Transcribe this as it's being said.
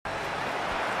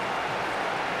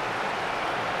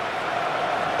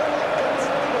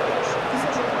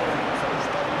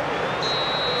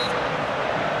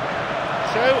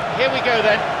Here we go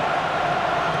then.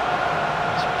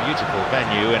 It's a beautiful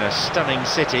venue in a stunning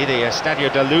city. The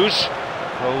Estadio da Luz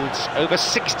holds over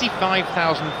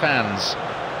 65,000 fans.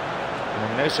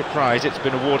 And no surprise, it's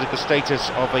been awarded the status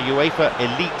of a UEFA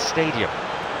elite stadium.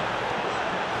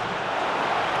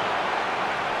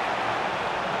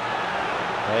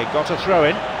 They got a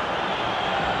throw-in.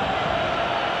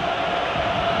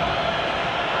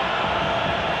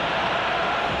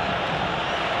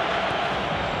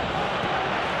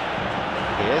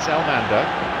 Here's Almanda.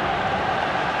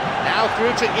 Now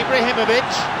through to Ibrahimovic.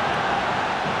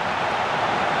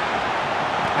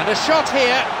 And a shot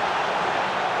here.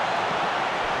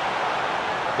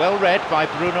 Well read by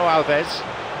Bruno Alves.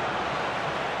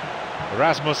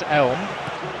 Erasmus Elm.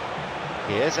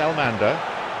 Here's Almanda.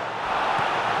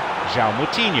 João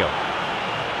Moutinho.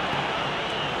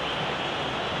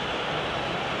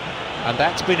 And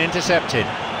that's been intercepted.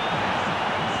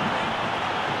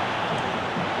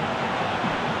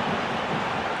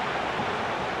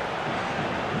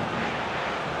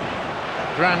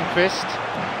 Grandquist.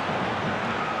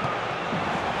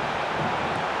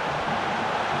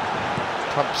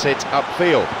 Pumps it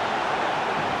upfield.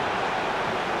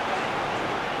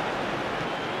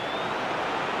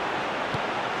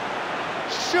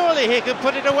 Surely he can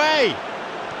put it away.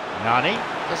 Nani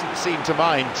doesn't seem to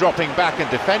mind dropping back and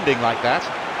defending like that.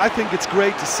 I think it's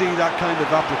great to see that kind of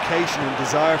application and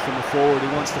desire from the forward who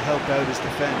wants to help out his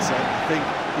defence. I think,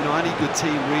 you know, any good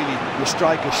team really, your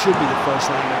striker should be the first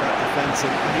line of that defence, and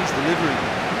he's delivering.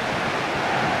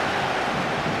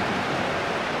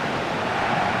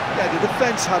 Yeah, the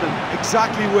defence had him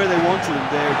exactly where they wanted him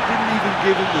there, didn't even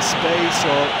give him the space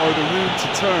or the room to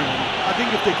turn. I think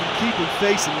if they can keep him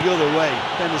facing the other way,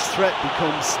 then his threat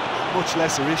becomes a much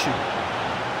lesser issue.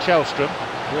 Källström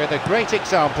with a great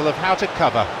example of how to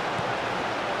cover.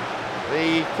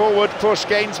 The forward push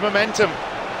gains momentum.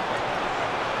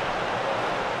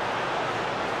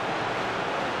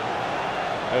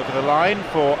 Over the line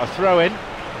for a throw-in.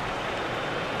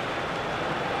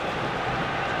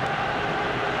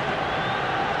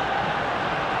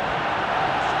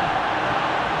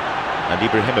 And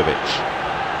Ibrahimovic.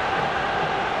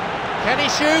 Can he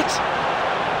shoot?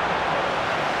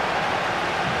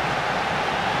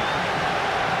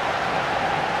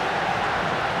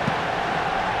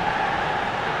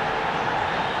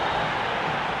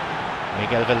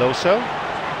 Miguel Veloso.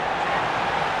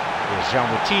 Here's João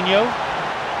Moutinho.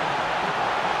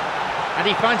 And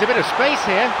he finds a bit of space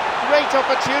here. Great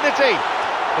opportunity.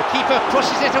 The keeper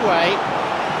pushes it away.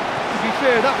 To be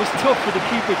fair, that was tough for the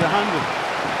keeper to handle.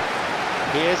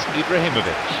 Here's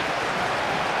Ibrahimovic.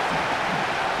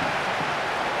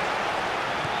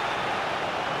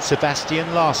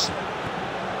 Sebastian Larsson.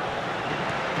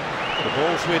 The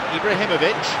ball's with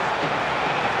Ibrahimovic.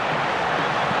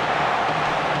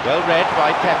 Well read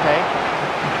by Pepe.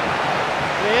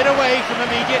 Cleared away from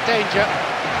immediate danger.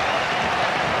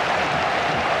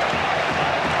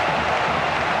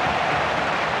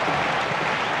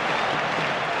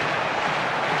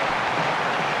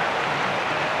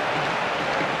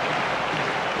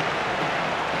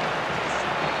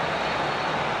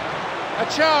 A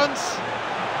chance.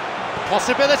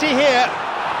 Possibility here.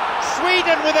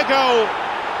 Sweden with a goal.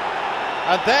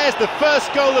 And there's the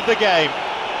first goal of the game.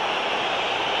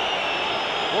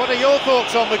 What are your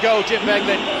thoughts on the goal, Jim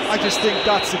Beglin? I just think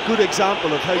that's a good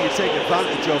example of how you take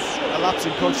advantage of a lapse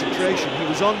in concentration. He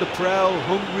was on the prowl,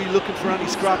 hungry, looking for any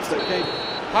scraps that came.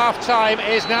 Half-time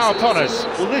is now upon us.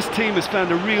 Well, this team has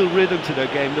found a real rhythm to their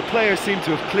game. The players seem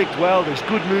to have clicked well. There's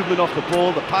good movement off the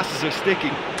ball. The passes are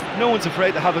sticking. No one's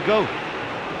afraid to have a go.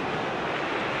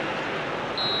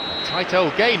 A tight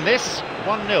old game this.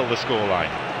 1-0 the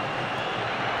scoreline.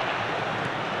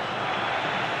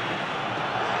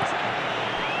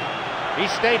 He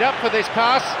stayed up for this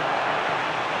pass.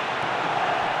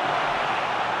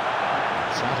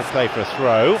 It's out of play for a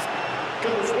throw.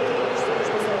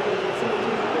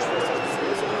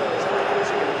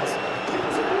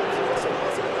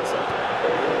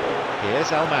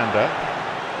 Here's Almanda.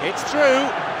 It's through.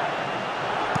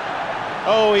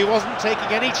 Oh, he wasn't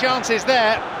taking any chances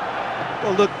there.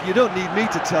 Well, look, you don't need me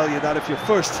to tell you that if your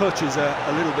first touch is a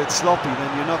little bit sloppy, then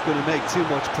you're not going to make too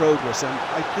much progress, and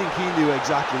I think he knew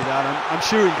exactly that. I'm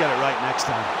sure he'll get it right next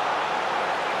time.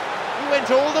 He went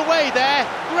all the way there.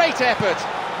 Great effort.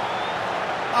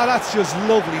 Oh, that's just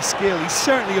lovely skill. He's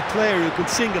certainly a player who can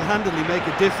single-handedly make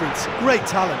a difference. Great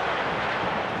talent.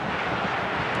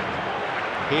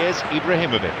 Here's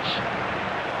Ibrahimovic.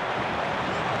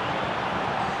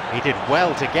 He did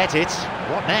well to get it.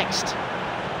 What next?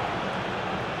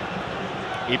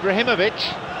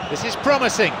 Ibrahimovic, this is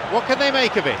promising. What can they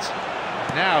make of it?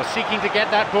 Now seeking to get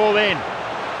that ball in.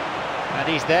 And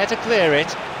he's there to clear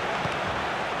it.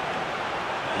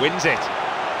 Wins it.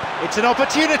 It's an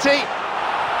opportunity.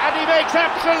 And he makes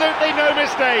absolutely no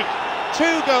mistake.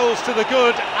 2 goals to the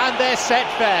good, and they're set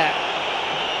fair.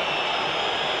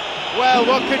 Well,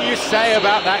 what can you say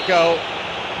about that goal?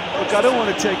 Look, I don't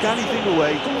want to take anything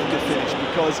away from the finish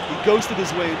because he ghosted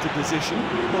his way into position,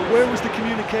 but where was the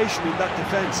communication in that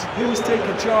defence? Who was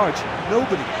taking charge?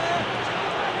 Nobody.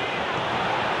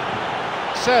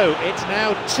 So, it's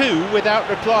now 2 without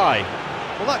reply.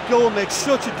 Well, that goal makes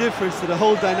such a difference to the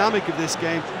whole dynamic of this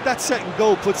game. That second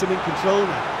goal puts him in control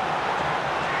now.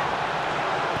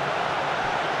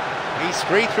 He's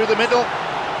free through the middle.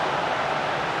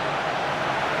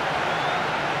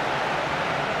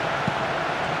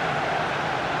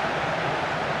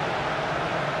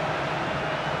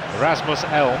 Rasmus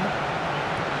Elm.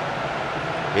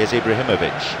 Here's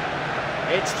Ibrahimovic.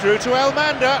 It's through to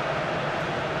Elmander.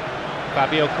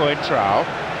 Fabio Coentrao.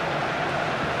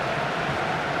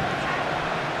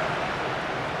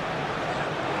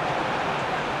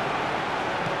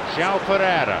 João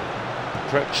Pereira.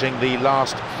 Approaching the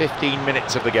last 15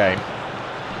 minutes of the game.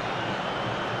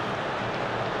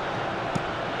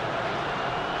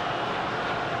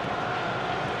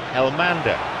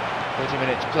 Elmander. 30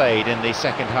 minutes played in the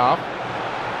second half.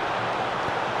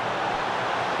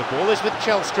 The ball is with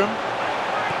Källström.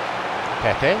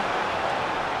 Pepe.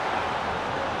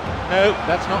 No,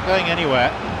 that's not going anywhere.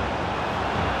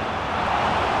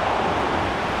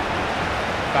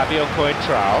 Fabio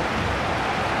Coentrao.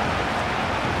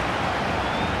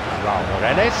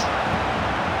 Realese.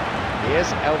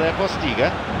 Here's Elder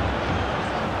Postiga.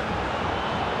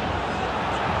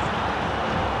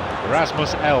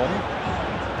 Rasmus Elm.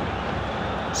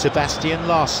 Sebastian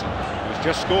Larsson, who's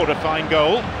just scored a fine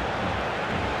goal.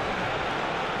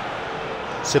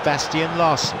 Sebastian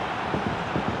Larsson.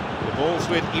 The ball's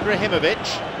with Ibrahimovic.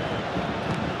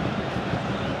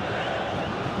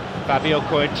 Fabio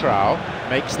Coentrao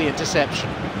makes the interception.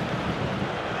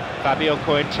 Fabio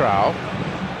Coentrao.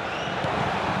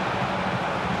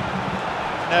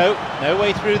 No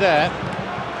way through there.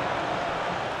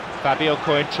 Fabio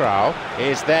Coentrao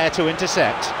is there to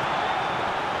intercept.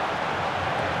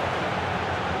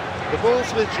 The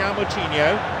ball's with João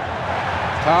Moutinho.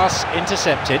 Pass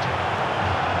intercepted.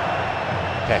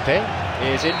 Pepe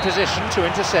is in position to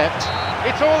intercept.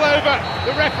 It's all over.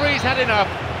 The referee's had enough.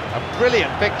 A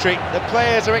brilliant victory. The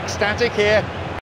players are ecstatic here.